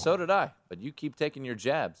time ago. So did I. But you keep taking your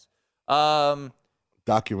jabs.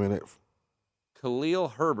 Documented. Khalil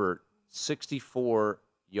Herbert, 64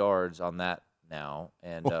 yards on that now.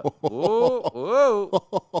 And, whoa.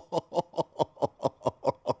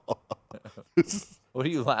 What are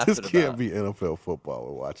you laughing about? This can't be NFL football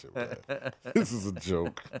we're watching, man. This is a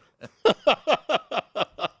joke.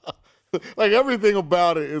 Like, everything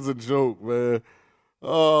about it is a joke, man.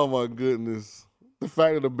 Oh, my goodness. The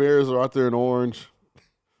fact that the Bears are out there in orange.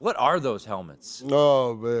 What are those helmets?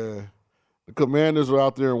 Oh, man. The Commanders are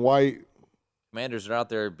out there in white. Commanders are out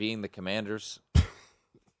there being the Commanders.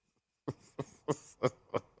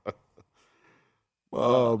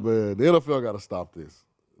 Oh, man. The NFL got to stop this.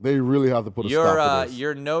 They really have to put a stop to this.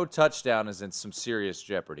 Your no touchdown is in some serious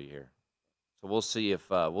jeopardy here. So we'll see if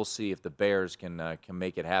the Bears can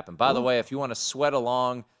make it happen. By the way, if you want to sweat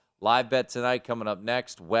along, live bet tonight coming up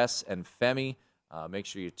next, Wes and Femi. Make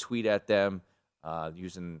sure you tweet at them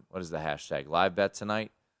using, what is the hashtag? Live bet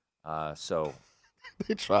tonight. So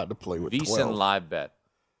they tried to play with VSiN live bet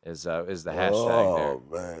is the hashtag there. Oh,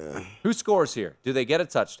 man. Who scores here? Do they get a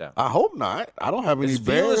touchdown? I hope not. I don't have any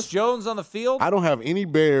Bears. Velus Jones on the field? I don't have any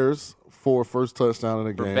Bears for first touchdown in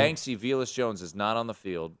the game. For Banksy, Velus Jones is not on the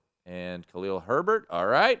field. And Khalil Herbert, all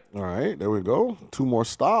right. All right, there we go. 2 more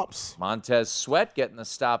stops. Montez Sweat getting the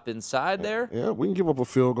stop inside there. Yeah, we can give up a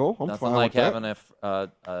field goal. I'm Nothing fine like with having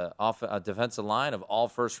a defensive line of all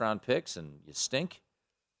first-round picks, and you stink.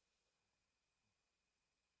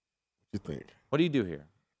 What do you think? What do you do here?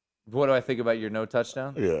 What do I think about your no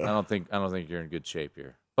touchdown? Yeah. I don't think you're in good shape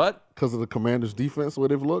here. But because of the Commanders' defense, the way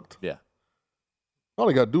they've looked? Yeah. All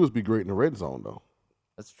they got to do is be great in the red zone, though.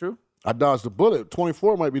 That's true. I dodged a bullet.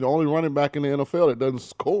 24 might be the only running back in the NFL that doesn't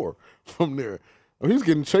score from there. I mean, he's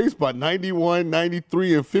getting chased by 91,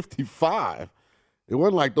 93, and 55. It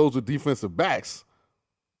wasn't like those were defensive backs.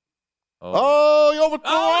 Oh, he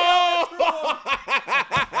overthrew.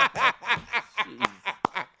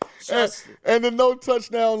 And the no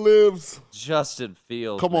touchdown lives. Justin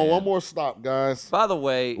Fields. Come on, one more stop, guys. By the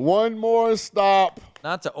way, one more stop.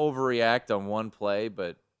 Not to overreact on one play,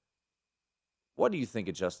 but what do you think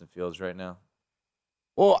of Justin Fields right now?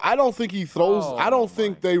 Well, I don't think he throws. I don't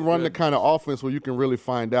think they run the kind of offense where you can really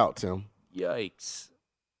find out, Tim. Yikes.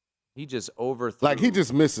 He just overthrew. Like, he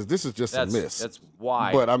just misses. This is just a miss. That's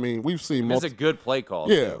why. But, I mean, we've seen It's a good play call.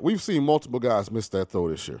 Yeah, we've seen multiple guys miss that throw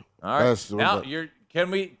this year. All right. Now,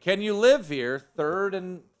 can you live here? Third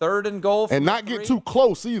and goal from and not get too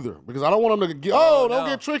close either, because I don't want them to get. Don't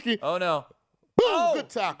get tricky. Oh no. Boom, good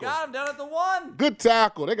tackle. Got him down at the 1. Good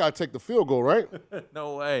tackle. They got to take the field goal, right?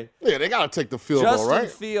 No way. Yeah, they got to take the field goal, right?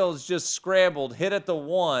 Justin Fields just scrambled, hit at the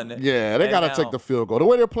 1. Yeah, they got to take the field goal. The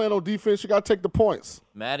way they're playing on defense, you got to take the points.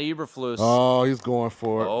 Matt Eberflus. Oh, he's going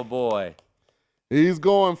for it. Oh, boy. He's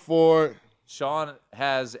going for it. Sean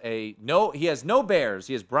has he has no Bears.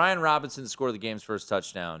 He has Brian Robinson to score the game's first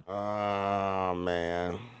touchdown. Oh,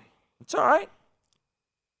 man. It's all right.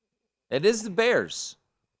 It is the Bears.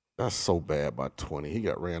 That's so bad by 20. He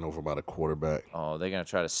got ran over by the quarterback. Oh, they're going to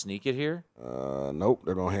try to sneak it here? Nope.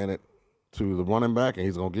 They're going to hand it to the running back, and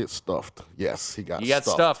he's going to get stuffed. Yes, he got stuffed. You got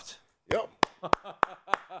stuffed. Yep.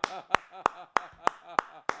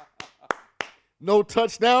 No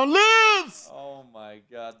touchdown lives. Oh, my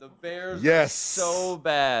God. The Bears are so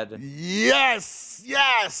bad. Yes.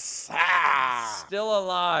 Still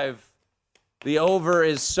alive. The over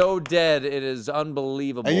is so dead, it is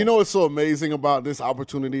unbelievable. And you know what's so amazing about this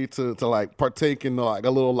opportunity to like partake in like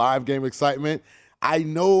a little live game excitement? I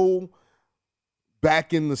know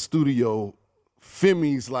back in the studio,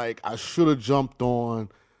 Femi's like, I should have jumped on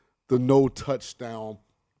the no touchdown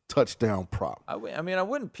prop. I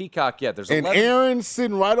wouldn't peacock yet. There's and Aaron's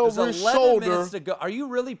sitting right over his shoulder. Minutes to go. Are you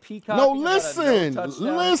really peacocking? No, listen.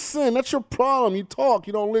 That's your problem. You talk,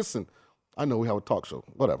 you don't listen. I know we have a talk show.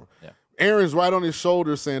 Whatever. Yeah. Aaron's right on his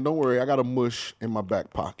shoulder saying, don't worry, I got a mush in my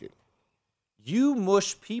back pocket. You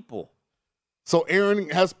mush people. So Aaron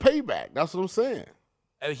has payback. That's what I'm saying.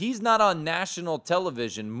 He's not on national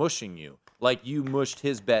television mushing you like you mushed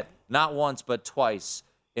his bet not once but twice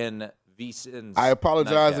in VSiN's. I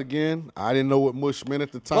apologize again. I didn't know what mush meant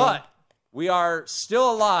at the time. But we are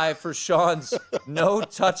still alive for Sean's no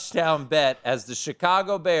touchdown bet as the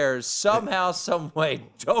Chicago Bears somehow, some way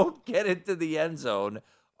don't get into the end zone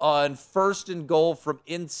on 1st and goal from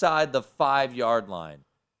inside the 5-yard line.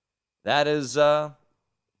 That is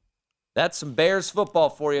that's some Bears football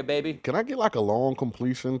for you, baby. Can I get like a long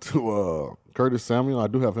completion to Curtis Samuel? I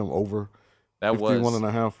do have him over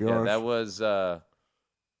 51.5 yards. Yeah, that was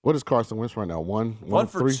what is Carson Wentz right now? One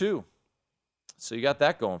for 2. So you got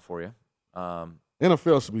that going for you.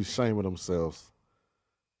 NFL should be shaming themselves.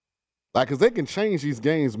 Like, because they can change these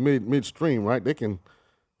games midstream, right? They can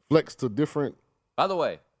flex to different. By the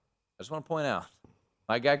way, I just want to point out,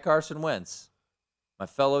 my guy Carson Wentz, my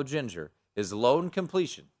fellow Ginger, his lone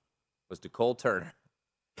completion was to Cole Turner.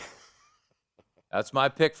 That's my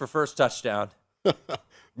pick for first touchdown.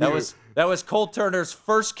 That was Cole Turner's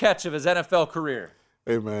first catch of his NFL career.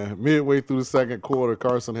 Hey, man, midway through the second quarter,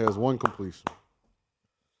 Carson has 1 completion.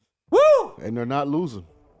 Woo! And they're not losing.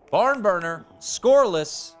 Barn burner,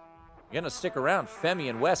 scoreless. You're going to stick around. Femi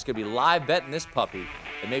and Wes could be live betting this puppy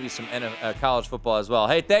and maybe some college football as well.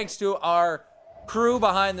 Hey, thanks to our crew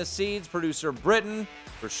behind the scenes, producer Britton.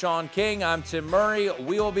 For Sean King, I'm Tim Murray.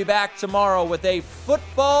 We will be back tomorrow with a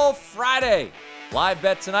Football Friday. Live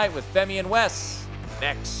bet tonight with Femi and Wes.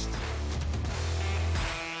 Next.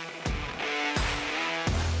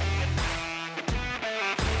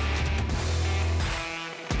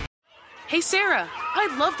 Hey, Sarah,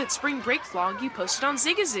 I loved that spring break vlog you posted on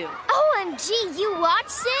Zigazoo. OMG, you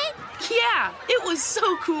watched it? Yeah, it was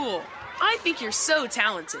so cool. I think you're so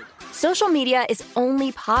talented. Social media is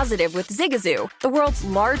only positive with Zigazoo, the world's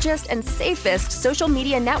largest and safest social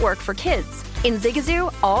media network for kids. In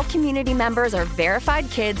Zigazoo, all community members are verified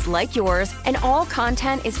kids like yours, and all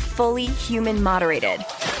content is fully human moderated.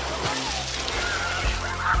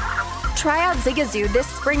 Try out Zigazoo this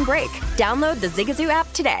spring break. Download the Zigazoo app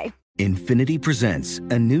today. Infinity presents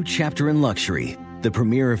a new chapter in luxury, the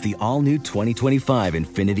premiere of the all-new 2025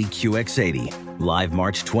 Infinity QX80, live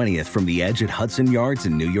March 20th from the Edge at Hudson Yards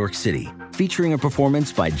in New York City, featuring a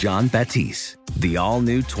performance by John Batiste. The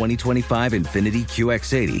all-new 2025 Infinity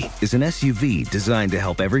QX80 is an SUV designed to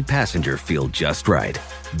help every passenger feel just right.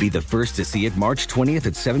 Be the first to see it March 20th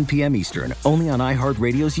at 7 p.m. Eastern, only on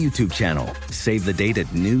iHeartRadio's YouTube channel. Save the date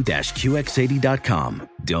at new-QX80.com.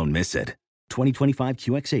 Don't miss it. 2025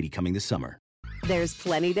 QX80 coming this summer. There's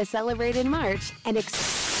plenty to celebrate in March and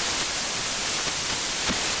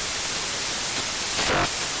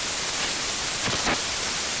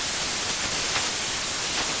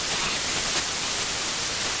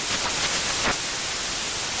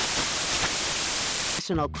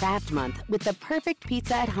National Craft Month with the perfect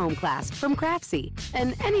pizza at home class from Craftsy.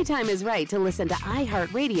 And anytime is right to listen to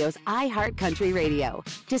iHeartRadio's iHeart Country Radio.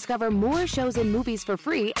 Discover more shows and movies for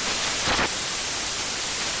free.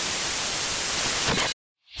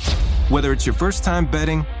 Whether it's your first time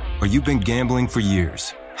betting or you've been gambling for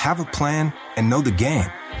years, have a plan and know the game.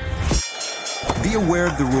 Be aware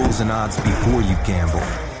of the rules and odds before you gamble.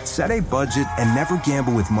 Set a budget and never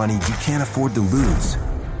gamble with money you can't afford to lose.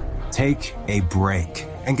 Take a break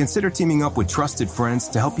and consider teaming up with trusted friends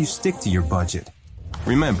to help you stick to your budget.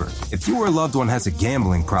 Remember, if you or a loved one has a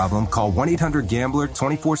gambling problem, call 1-800-GAMBLER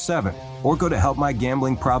 24/7 or go to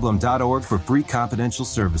helpmygamblingproblem.org for free confidential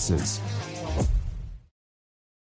services.